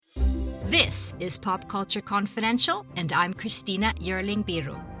This is Pop Culture Confidential, and I'm Christina Yerling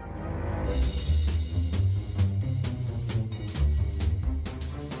Biro.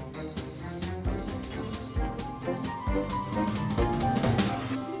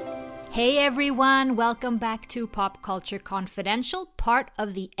 Hey everyone, welcome back to Pop Culture Confidential, part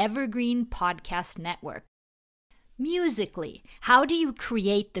of the Evergreen Podcast Network. Musically, how do you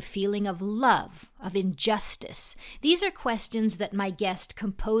create the feeling of love, of injustice? These are questions that my guest,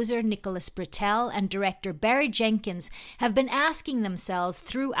 composer Nicholas Britell and director Barry Jenkins have been asking themselves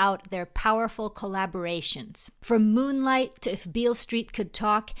throughout their powerful collaborations. From Moonlight to If Beale Street Could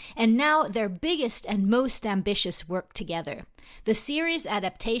Talk, and now their biggest and most ambitious work together. The series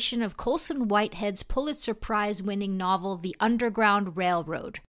adaptation of Colson Whitehead's Pulitzer Prize-winning novel The Underground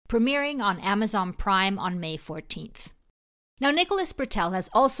Railroad, premiering on Amazon Prime on May 14th. Now, Nicholas Britell has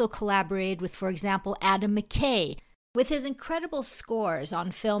also collaborated with, for example, Adam McKay, with his incredible scores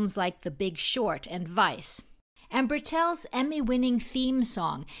on films like The Big Short and Vice. And Britell's Emmy-winning theme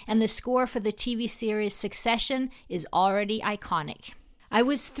song and the score for the TV series Succession is already iconic. I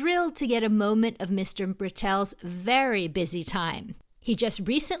was thrilled to get a moment of Mr. Britell's very busy time. He just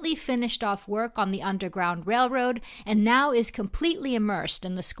recently finished off work on The Underground Railroad and now is completely immersed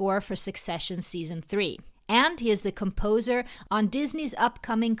in the score for Succession Season 3. And he is the composer on Disney's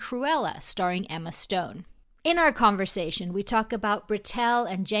upcoming Cruella, starring Emma Stone. In our conversation, we talk about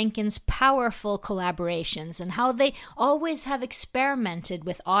Britell and Jenkins' powerful collaborations and how they always have experimented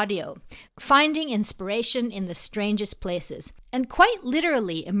with audio, finding inspiration in the strangest places, and quite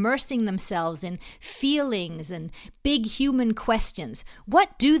literally immersing themselves in feelings and big human questions.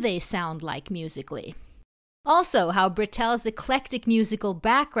 What do they sound like musically? Also, how Britell's eclectic musical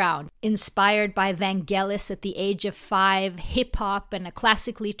background, inspired by Vangelis at the age of 5, hip-hop, and a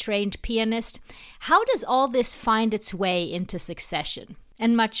classically trained pianist, how does all this find its way into Succession?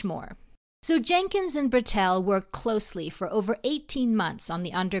 And much more. So Jenkins and Britell worked closely for over 18 months on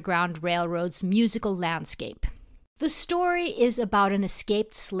the Underground Railroad's musical landscape. The story is about an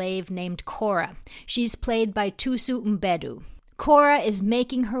escaped slave named Cora. She's played by Tusu Mbedu. Cora is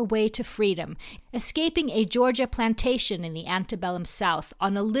making her way to freedom, escaping a Georgia plantation in the antebellum South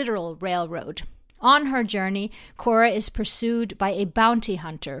on a literal railroad. On her journey, Cora is pursued by a bounty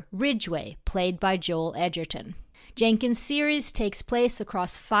hunter, Ridgway, played by Joel Edgerton. Jenkins' series takes place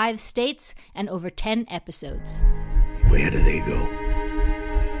across 5 states and over 10 episodes. Where do they go?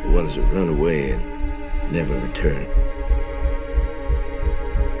 The ones that run away and never return.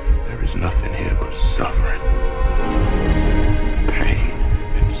 There is nothing here but suffering. Pain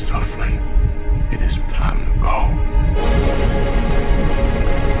and suffering. It is time to go.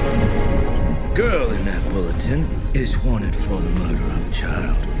 The girl in that bulletin is wanted for the murder of a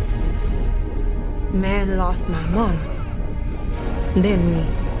child. Man lost my mom, then me.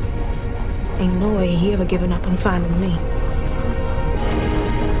 Ain't no way he ever given up on finding me.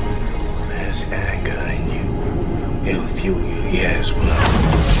 There's anger in you. It'll fuel you, yes, well.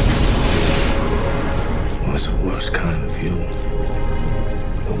 What's the worst kind of fuel?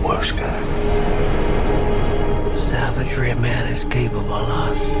 The worst kind. Savagery a man is capable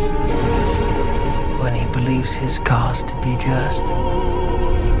of when he believes his cause to be just.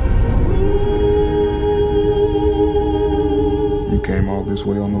 You came all this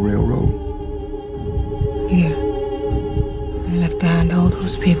way on the railroad? Yeah. I left behind all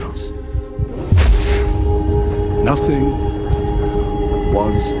those peoples. Nothing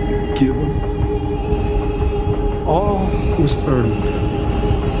was given. All was earned.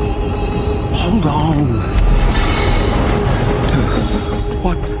 Hold on to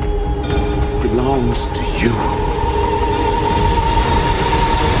what belongs to you.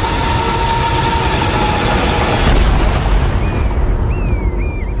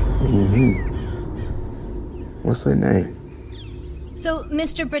 What's her name? So,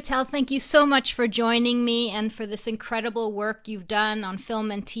 Mr. Britell, thank you so much for joining me and for this incredible work you've done on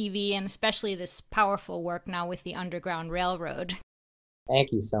film and TV, and especially this powerful work now with the Underground Railroad.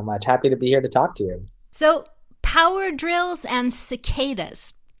 Thank you so much. Happy to be here to talk to you. So, power drills and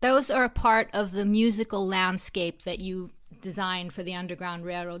cicadas, those are a part of the musical landscape that you designed for the Underground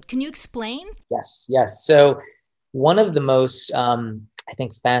Railroad. Can you explain? Yes. So, one of the most, I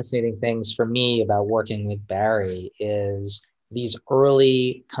think, fascinating things for me about working with Barry is these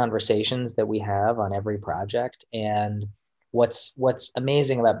early conversations that we have on every project. And what's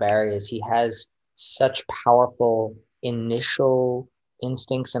amazing about Barry is he has such powerful initial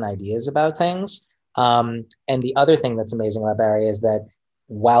instincts and ideas about things. And the other thing that's amazing about Barry is that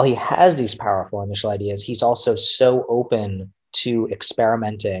while he has these powerful initial ideas, he's also so open to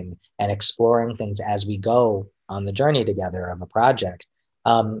experimenting and exploring things as we go on the journey together of a project.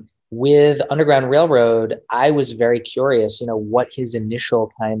 with Underground Railroad, I was very curious, what his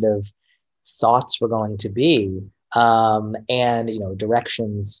initial kind of thoughts were going to be, and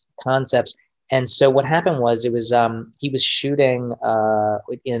directions, concepts. And so what happened was he was shooting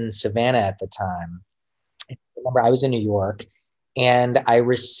in Savannah at the time. I remember I was in New York, and I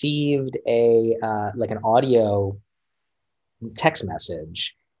received a like an audio text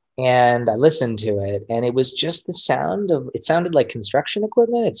message, and I listened to it, and it was just the sound of, it sounded like construction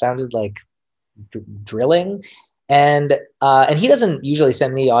equipment. It sounded like drilling. And he doesn't usually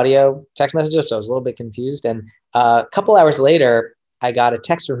send me audio text messages, so I was a little bit confused. And a couple hours later, I got a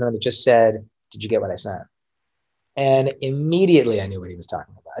text from him that just said, "Did you get what I sent?" And immediately I knew what he was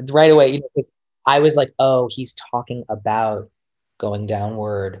talking about. Right away, 'cause I was like, oh, he's talking about going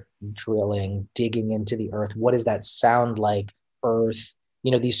downward, drilling, digging into the earth. What does that sound like? Earth.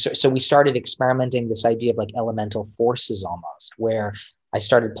 So we started experimenting this idea of like elemental forces almost, where I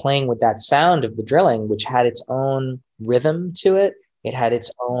started playing with that sound of the drilling, which had its own rhythm to it. It had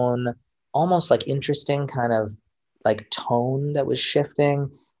its own almost like interesting kind of like tone that was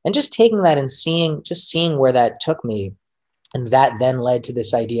shifting, and just taking that and seeing where that took me. And that then led to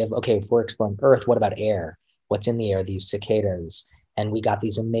this idea of, okay, if we're exploring Earth, what about air? What's in the air? These cicadas. And we got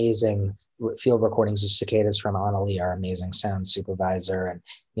these amazing field recordings of cicadas from Annalie, our amazing sound supervisor.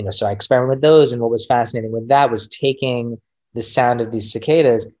 And, so I experimented with those. And what was fascinating with that was taking the sound of these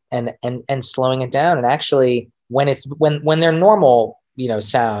cicadas and slowing it down. And actually, when they're normal,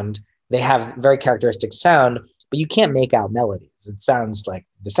 sound, they have very characteristic sound, but you can't make out melodies. It sounds like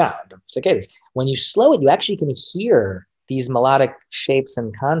the sound of cicadas. When you slow it, you actually can hear these melodic shapes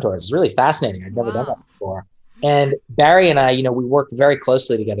and contours. It's really fascinating. I'd never done that before. And Barry and I, we worked very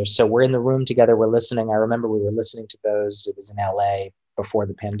closely together. So we're in the room together, we're listening. I remember we were listening to those. It was in LA before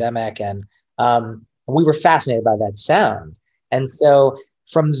the pandemic. And we were fascinated by that sound. And so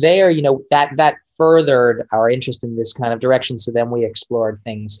from there, that furthered our interest in this kind of direction. So then we explored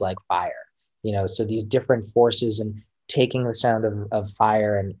things like fire, so these different forces, and taking the sound of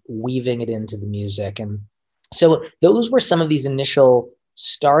fire and weaving it into the music. And so those were some of these initial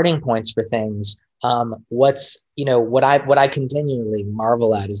starting points for things. What I continually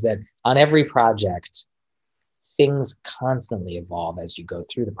marvel at is that on every project, things constantly evolve as you go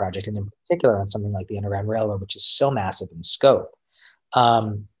through the project, and in particular on something like the Underground Railroad, which is so massive in scope.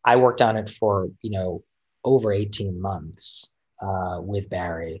 I worked on it for over 18 months with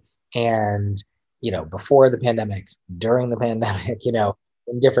Barry, and before the pandemic, during the pandemic,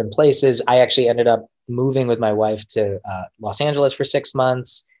 in different places. I actually ended up moving with my wife to Los Angeles for 6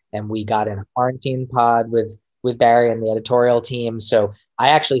 months, and we got in a quarantine pod with Barry and the editorial team. So I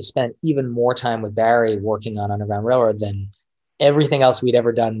actually spent even more time with Barry working on Underground Railroad than everything else we'd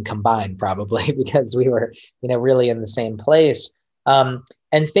ever done combined, probably, because we were, really in the same place. And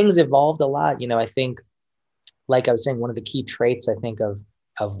things evolved a lot. I think, like I was saying, one of the key traits I think of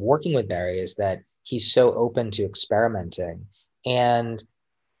working with Barry is that he's so open to experimenting. And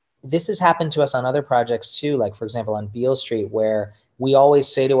this has happened to us on other projects too, like for example on Beale Street, where we always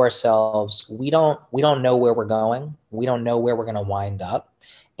say to ourselves, we don't know where we're going, we don't know where we're going to wind up,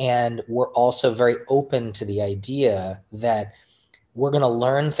 and we're also very open to the idea that we're going to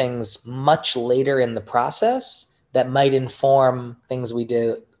learn things much later in the process that might inform things we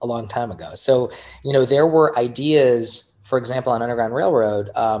did a long time ago. So there were ideas, for example on Underground Railroad,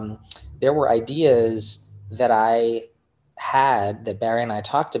 there were ideas that I had, that Barry and I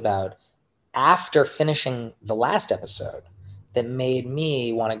talked about after finishing the last episode, that made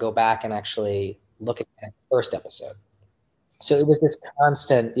me want to go back and actually look at the first episode. So it was this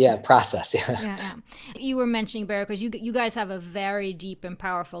constant, process. Yeah. You were mentioning, Barry, because you guys have a very deep and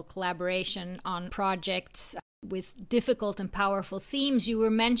powerful collaboration on projects with difficult and powerful themes. You were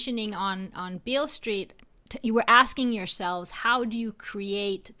mentioning on Beale Street, you were asking yourselves, how do you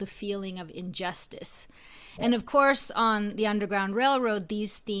create the feeling of injustice? And of course, on the Underground Railroad,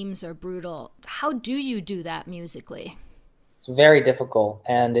 these themes are brutal. How do you do that musically? It's very difficult,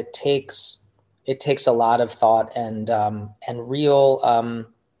 and it takes a lot of thought and real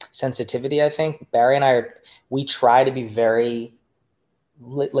sensitivity. I think Barry and we try to be very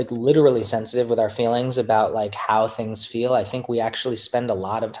literally sensitive with our feelings about like how things feel. I think we actually spend a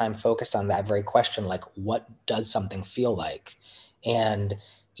lot of time focused on that very question, like what does something feel like? And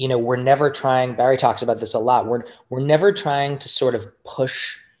we're never trying, Barry talks about this a lot, we're never trying to sort of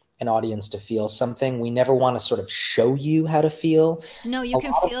push an audience to feel something. We never want to sort of show you how to feel. No, you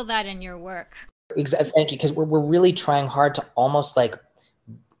can feel that in your work. Exactly. Thank you. Because we're really trying hard to almost like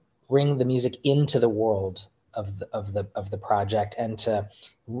bring the music into the world of the project, and to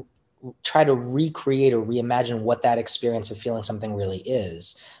try to recreate or reimagine what that experience of feeling something really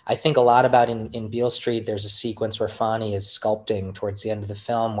is. I think a lot about in Beale Street, there's a sequence where Fonny is sculpting towards the end of the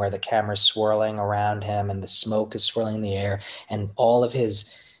film where the camera's swirling around him and the smoke is swirling in the air and all of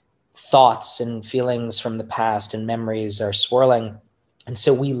his thoughts and feelings from the past and memories are swirling. And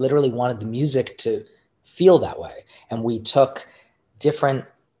so we literally wanted the music to feel that way. And we took different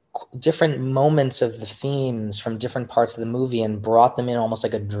moments of the themes from different parts of the movie and brought them in almost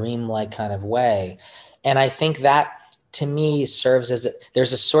like a dreamlike kind of way. And I think that to me serves as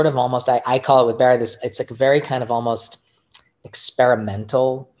there's a sort of almost, I call it with Barry, it's like a very kind of almost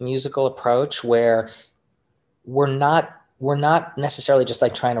experimental musical approach where we're not necessarily just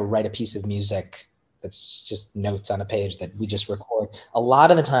like trying to write a piece of music that's just notes on a page that we just record. A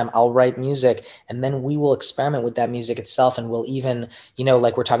lot of the time I'll write music and then we will experiment with that music itself. And we'll even,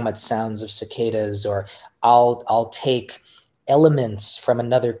 like we're talking about sounds of cicadas, or I'll take elements from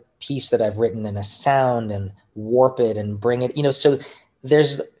another piece that I've written in a sound and warp it and bring it, so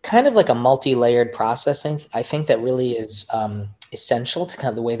there's kind of like a multi-layered processing, I think, that really is essential to kind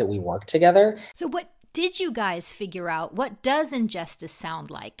of the way that we work together. So what did you guys figure out? What does Injustice sound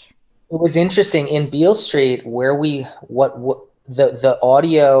like? It was interesting in Beale Street where the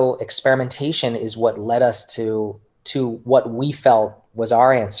audio experimentation is what led us to what we felt was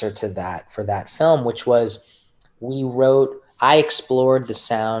our answer to that for that film, which was I explored the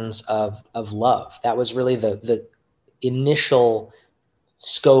sounds of love. That was really the initial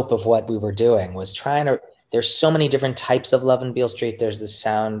scope of what we were doing, was trying to. There's so many different types of love in Beale Street. There's the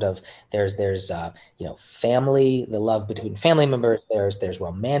sound of there's family, the love between family members. There's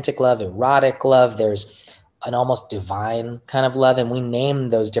romantic love, erotic love. There's an almost divine kind of love, and we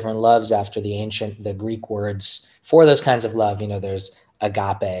named those different loves after the Greek words for those kinds of love. There's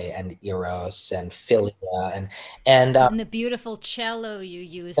agape and eros and philia and the beautiful cello you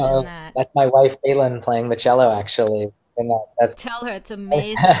use in that. That's my wife Caitlin playing the cello actually. Tell her it's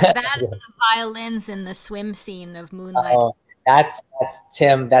amazing. That and the violins in the swim scene of Moonlight. Oh, that's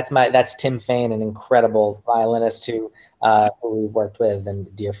Tim. That's Tim Fain, an incredible violinist who we worked with and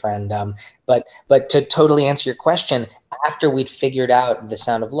a dear friend. But to totally answer your question, after we'd figured out the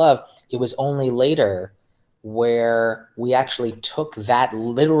sound of love, it was only later where we actually took that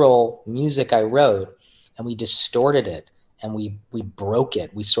literal music I wrote and we distorted it and we broke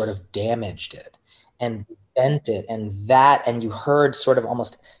it. We sort of damaged it and bent it, and you heard sort of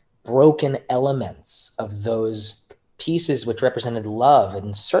almost broken elements of those pieces which represented love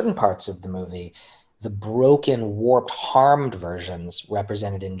in certain parts of the movie. The broken, warped, harmed versions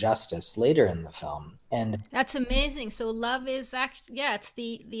represented injustice later in the film. And that's amazing. So love is actually,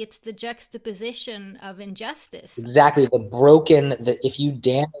 it's the juxtaposition of injustice. Exactly. If you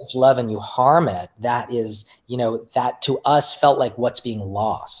damage love and you harm it, that is, that to us felt like what's being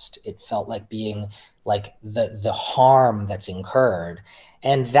lost. It felt like being like the harm that's incurred.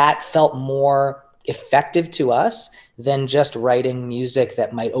 And that felt more effective to us than just writing music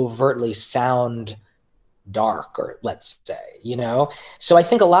that might overtly sound dark, or let's say, So I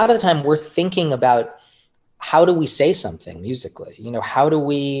think a lot of the time we're thinking about how do we say something musically? How do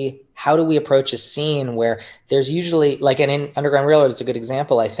we approach a scene where there's usually, like, and in Underground Railroad is a good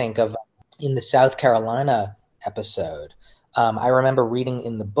example, I think, of in the South Carolina episode. I remember reading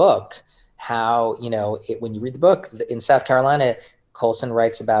in the book how, when you read the book in South Carolina, Colson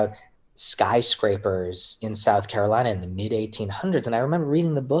writes about skyscrapers in South Carolina in the mid 1800s. And I remember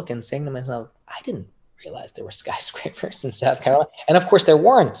reading the book and saying to myself, I didn't realize there were skyscrapers in South Carolina. And of course there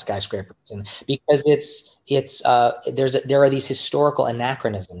weren't skyscrapers, and because there are these historical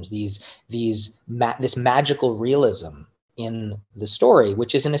anachronisms, this magical realism in the story,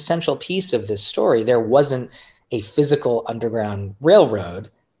 which is an essential piece of this story. There wasn't a physical underground railroad.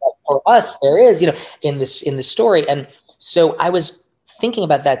 But for us, there is, in the story. And so I was thinking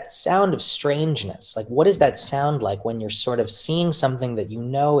about that sound of strangeness. Like, what does that sound like when you're sort of seeing something that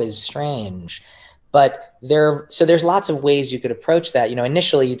is strange? But there's lots of ways you could approach that.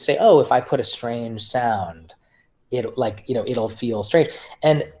 Initially you'd say, oh, if I put a strange sound, it'll feel strange.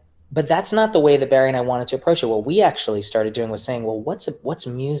 But that's not the way that Barry and I wanted to approach it. What we actually started doing was saying, well, what's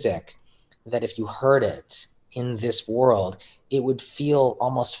music that if you heard it in this world, it would feel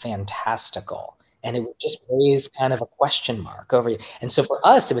almost fantastical. And it would just raise kind of a question mark over you. And so for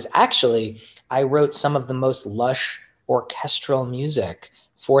us, it was actually, I wrote some of the most lush orchestral music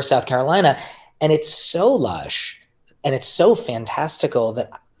for South Carolina. And it's so lush and it's so fantastical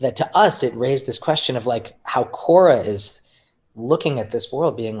that to us, it raised this question of like how Cora is looking at this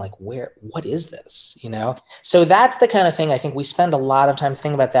world being like, what is this? So that's the kind of thing I think we spend a lot of time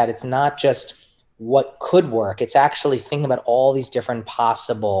thinking about that. It's not just what could work. It's actually thinking about all these different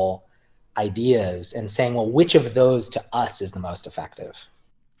possible ideas and saying, well, which of those to us is the most effective?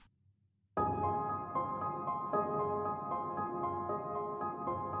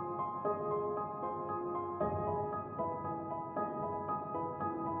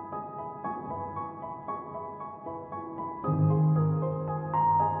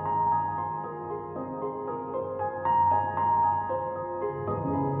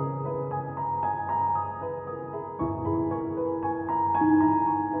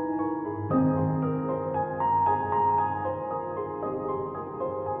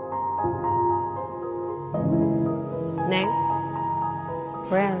 Name?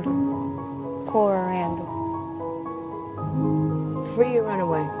 Randall. Cora Randall. Free or run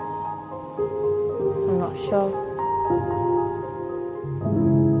away? I'm not sure.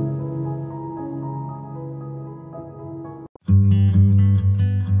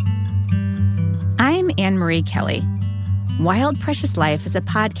 I'm Anne-Marie Kelly. Wild Precious Life is a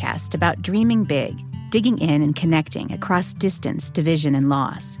podcast about dreaming big, digging in and connecting across distance, division, and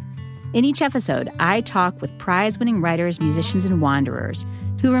loss. In each episode, I talk with prize-winning writers, musicians, and wanderers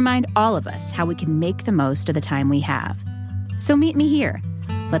who remind all of us how we can make the most of the time we have. So meet me here.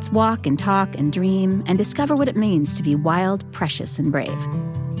 Let's walk and talk and dream and discover what it means to be wild, precious, and brave.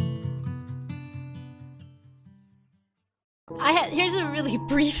 Here's a really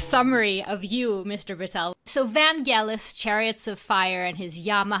brief summary of you, Mr. Britell. So Vangelis, Chariots of Fire, and his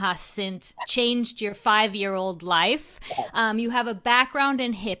Yamaha synth changed your 5-year-old life. You have a background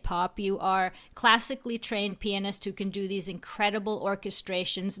in hip-hop. You are classically trained pianist who can do these incredible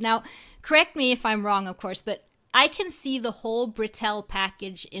orchestrations. Now, correct me if I'm wrong, of course, but I can see the whole Britell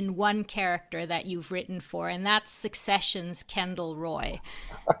package in one character that you've written for, and that's Succession's Kendall Roy.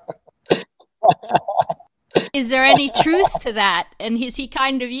 Is there any truth to that? And is he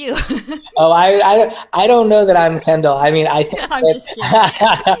kind of you? Oh, I don't know that I'm Kendall. I mean, I think I'm just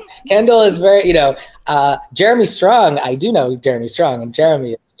kidding. Kendall is very, Jeremy Strong. I do know Jeremy Strong, and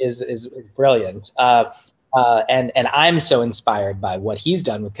Jeremy is brilliant. And I'm so inspired by what he's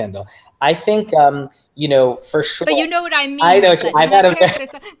done with Kendall. I think, for sure. But you know what I mean. I know. I've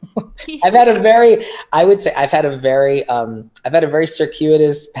had a very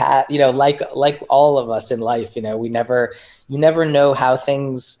circuitous path, like all of us in life, you never know how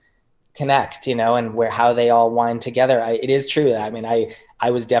things connect, and how they all wind together. It is true. I mean, I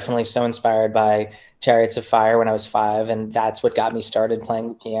was definitely so inspired by Chariots of Fire when I was 5, and that's what got me started playing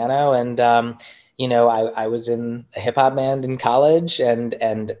the piano. And, I was in a hip hop band in college, and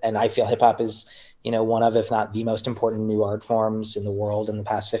I feel hip hop is, one of, if not the most important new art forms in the world in the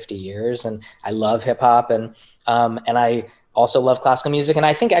past 50 years. And I love hip hop, and I also love classical music. And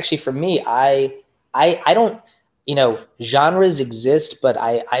I think actually for me, I don't, genres exist, but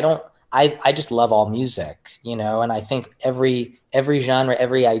I just love all music, and I think every genre,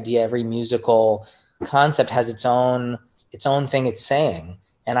 every idea, every musical concept has its own thing it's saying.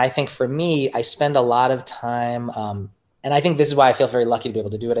 And I think for me, I spend a lot of time, and I think this is why I feel very lucky to be able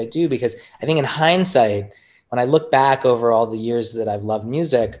to do what I do, because I think in hindsight, when I look back over all the years that I've loved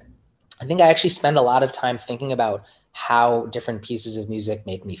music, I think I actually spend a lot of time thinking about how different pieces of music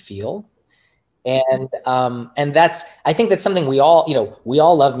make me feel. And I think that's something we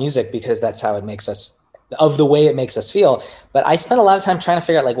all love music because that's how it makes us, of the way it makes us feel. But I spent a lot of time trying to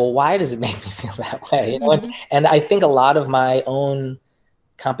figure out, why does it make me feel that way? Mm-hmm. And I think a lot of my own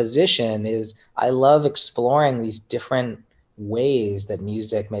composition is I love exploring these different ways that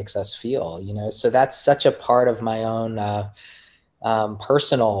music makes us feel, so that's such a part of my own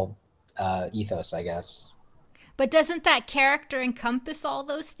personal ethos, I guess. But doesn't that character encompass all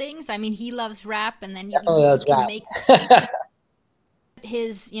those things? I mean, he loves rap, and then you can make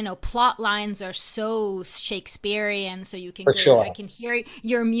his, plot lines are so Shakespearean, so you can For sure. I can hear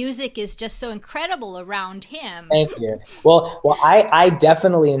your music is just so incredible around him. Thank you. Well, I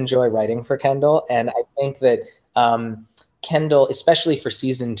definitely enjoy writing for Kendall, and I think that Kendall, especially for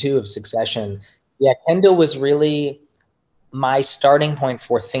season 2 of Succession, Kendall was really my starting point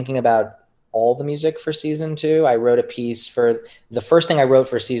for thinking about all the music for season 2. I wrote a piece for the first thing I wrote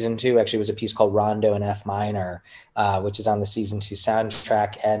for season 2 actually was a piece called Rondo in F minor, which is on the season 2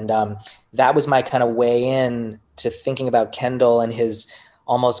 soundtrack. And that was my kind of way in to thinking about Kendall and his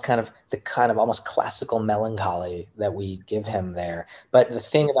almost almost classical melancholy that we give him there. But the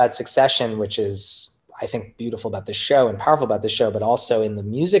thing about Succession, which is I think beautiful about this show and powerful about this show, but also in the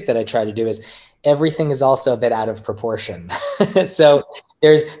music that I try to do, is everything is also a bit out of proportion. So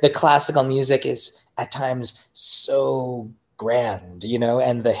there's the classical music is at times so grand,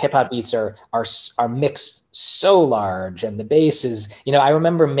 and the hip hop beats are mixed so large, and the bass is, I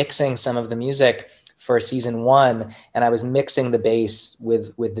remember mixing some of the music for season 1, and I was mixing the bass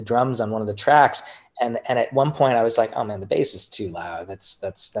with the drums on one of the tracks. And at one point I was like, oh man, the bass is too loud.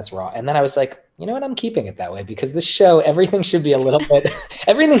 That's raw. And then I was like, you know what? I'm keeping it that way, because this show, everything should be a little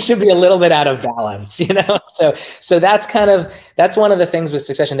bit out of balance, you know? So that's one of the things with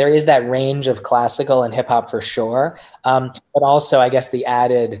Succession. There is that range of classical and hip hop for sure. But also I guess the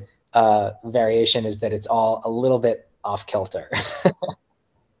added variation is that it's all a little bit off kilter.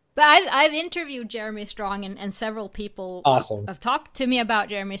 But I've interviewed Jeremy Strong, and several people have talked to me about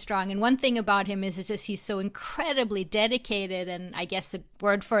Jeremy Strong. And one thing about him is just he's so incredibly dedicated, and I guess the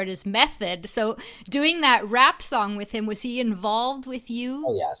word for it is method. So doing that rap song with him, was he involved with you?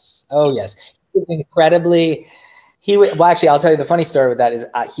 Oh, yes. He was incredibly... Well, actually, I'll tell you the funny story with that is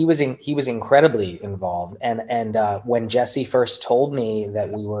he was incredibly involved. And when Jesse first told me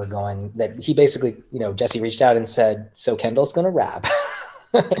that we were going, that he basically, Jesse reached out and said, so Kendall's going to rap.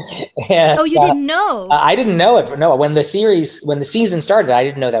 And, you didn't know? I didn't know it. No, when the season started, I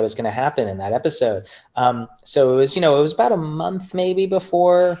didn't know that was going to happen in that episode. So it was about a month maybe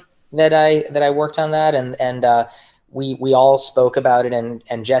before that I worked on that, and we all spoke about it,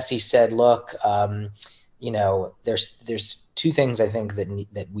 and Jesse said, look, there's two things I think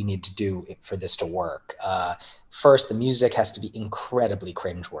that we need to do for this to work. First, the music has to be incredibly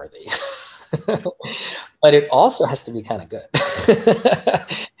cringeworthy. But it also has to be kind of good.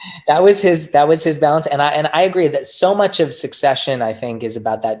 That was his balance. And I agree that so much of Succession, I think, is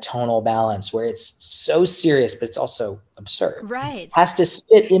about that tonal balance where it's so serious, but it's also absurd. Right. It has to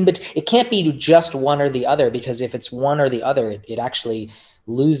sit in between. It can't be just one or the other, because if it's one or the other, it actually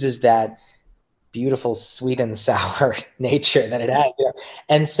loses that beautiful sweet and sour nature that it has.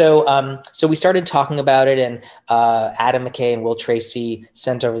 And so we started talking about it, and Adam McKay and Will Tracy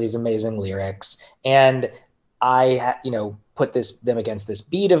sent over these amazing lyrics, and I put them against this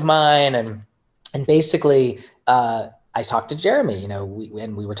beat of mine, and basically I talked to Jeremy,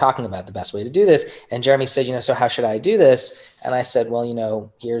 we were talking about the best way to do this, and Jeremy said, so how should I do this? And I said, well,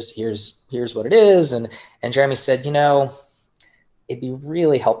 here's what it is, and Jeremy said, it'd be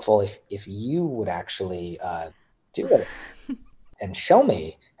really helpful if you would actually do it and show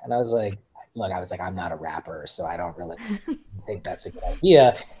me. And I was like, I'm not a rapper, so I don't really think that's a good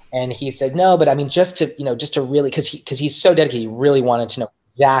idea. And he said, no, but I mean, just to really, because he's so dedicated, he really wanted to know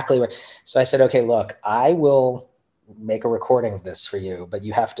exactly where. So I said, okay, look, I will make a recording of this for you, but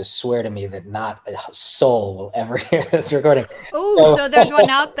you have to swear to me that not a soul will ever hear this recording. Oh, so there's one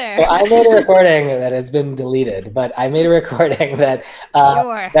out there. So I made a recording that has been deleted, but I made a recording that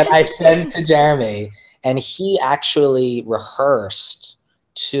that I sent to Jeremy, and he actually rehearsed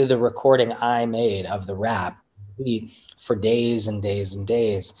to the recording I made of the rap for days and days and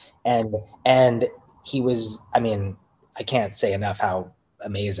days. And he was, I mean, I can't say enough how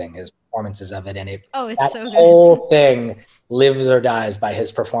amazing his performances of it, and it's so good. Whole thing lives or dies by his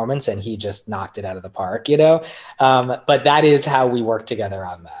performance, and he just knocked it out of the park, but that is how we work together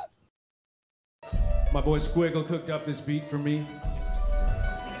on that. My boy Squiggle cooked up this beat for me.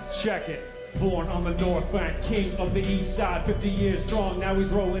 Check it. Born on the North Bank, king of the East Side, 50 years strong. Now he's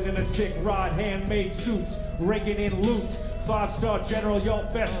rolling in a sick rod, handmade suits, raking in loot. 5-star general, yo,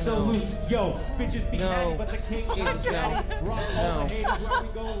 best salute. Yo, bitches be mad, but the king is down.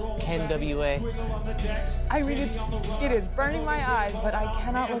 Ken W.A. I read it. It is burning my eyes, but I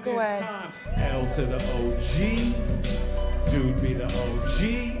cannot look away. L to the OG. Dude be the OG.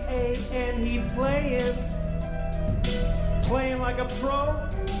 A-N, he playing like a pro.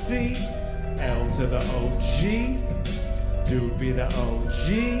 C. L to the OG. Dude be the OG.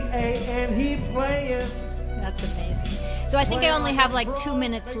 A-N, he playing. That's amazing. So I think I only have like 2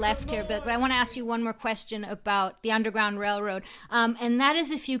 minutes left here, but I want to ask you one more question about the Underground Railroad. And that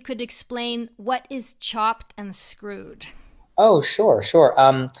is if you could explain what is chopped and screwed. Oh, sure.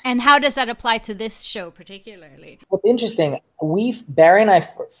 And how does that apply to this show particularly? Well, interesting. Barry and I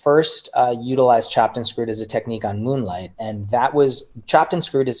first utilized chopped and screwed as a technique on Moonlight. And that was, chopped and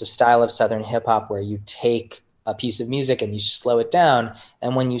screwed is a style of Southern hip hop where you take a piece of music and you slow it down.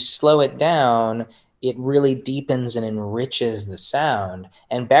 And when you slow it down, it really deepens and enriches the sound.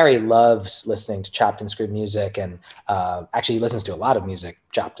 And Barry loves listening to chopped and screwed music, and actually he listens to a lot of music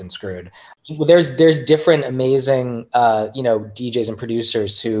chopped and screwed. There's different amazing DJs and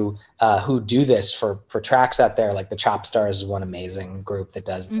producers who do this for tracks out there. Like the Chop Stars is one amazing group that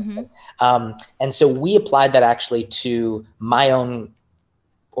does this. Mm-hmm. And so we applied that actually to my own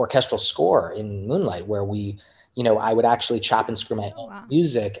orchestral score in Moonlight, where I would actually chop and screw my own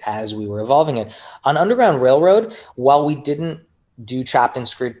music as we were evolving it. On Underground Railroad, while we didn't do chopped and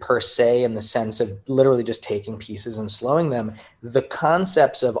screwed per se in the sense of literally just taking pieces and slowing them. The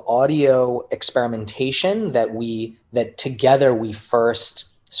concepts of audio experimentation that together we first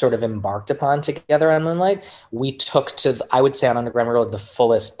sort of embarked upon together on Moonlight, we took to, I would say on Underground Railroad, the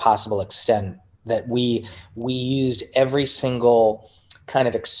fullest possible extent, that we used every single kind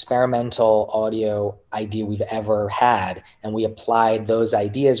of experimental audio idea we've ever had. And we applied those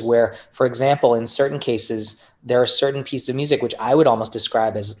ideas where, for example, in certain cases, there are certain pieces of music which I would almost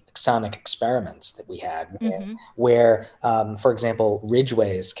describe as sonic experiments that we had, where for example,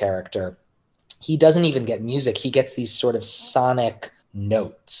 Ridgway's character, he doesn't even get music. He gets these sort of sonic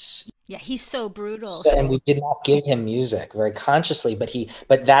notes. Yeah, he's so brutal. And we did not give him music very consciously,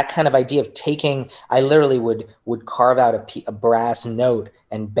 but that kind of idea of taking, I literally would carve out a brass note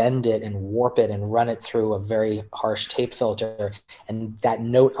and bend it and warp it and run it through a very harsh tape filter, and that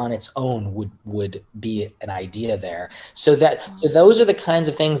note on its own would be an idea there. So those are the kinds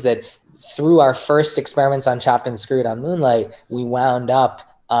of things that through our first experiments on Chopped and Screwed on Moonlight, we wound up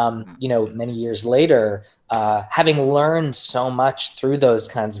many years later, having learned so much through those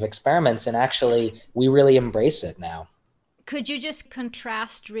kinds of experiments, and actually we really embrace it now. Could you just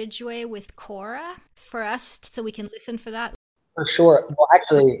contrast Ridgway with Cora for us so we can listen for that? For sure. Well,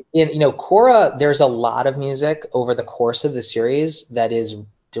 actually, Cora, there's a lot of music over the course of the series that is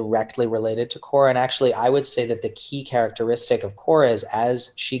directly related to Cora. And actually, I would say that the key characteristic of Cora is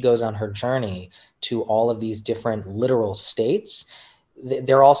as she goes on her journey to all of these different literal states,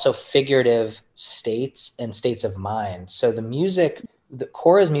 they're also figurative states and states of mind. So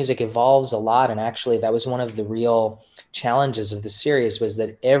Cora's music evolves a lot. And actually that was one of the real challenges of the series, was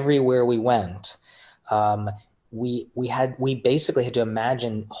that everywhere we went, we basically had to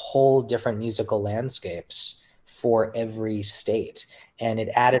imagine whole different musical landscapes for every state. And it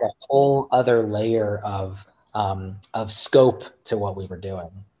added a whole other layer of scope to what we were doing.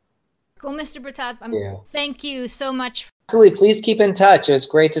 Cool, Mr. Britell. Thank you so much. Absolutely. Please keep in touch. It was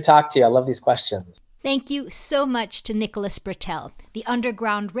great to talk to you. I love these questions. Thank you so much to Nicholas Britell. The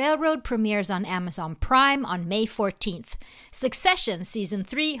Underground Railroad premieres on Amazon Prime on May 14th. Succession Season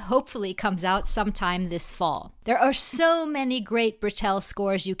 3 hopefully comes out sometime this fall. There are so many great Britell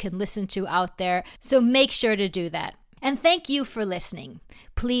scores you can listen to out there, so make sure to do that. And thank you for listening.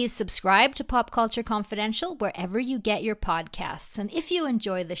 Please subscribe to Pop Culture Confidential wherever you get your podcasts. And if you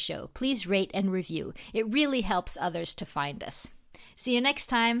enjoy the show, please rate and review. It really helps others to find us. See you next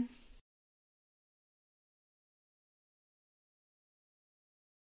time.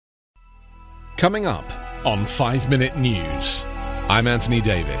 Coming up on 5 Minute News, I'm Anthony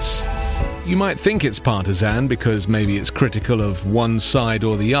Davis. You might think it's partisan because maybe it's critical of one side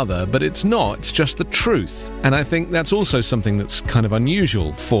or the other, but it's not. It's just the truth. And I think that's also something that's kind of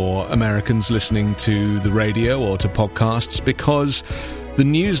unusual for Americans listening to the radio or to podcasts, because the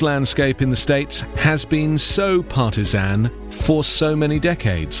news landscape in the States has been so partisan for so many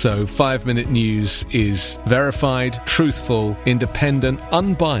decades. So 5 Minute News is verified, truthful, independent,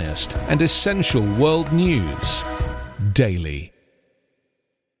 unbiased, and essential world news daily.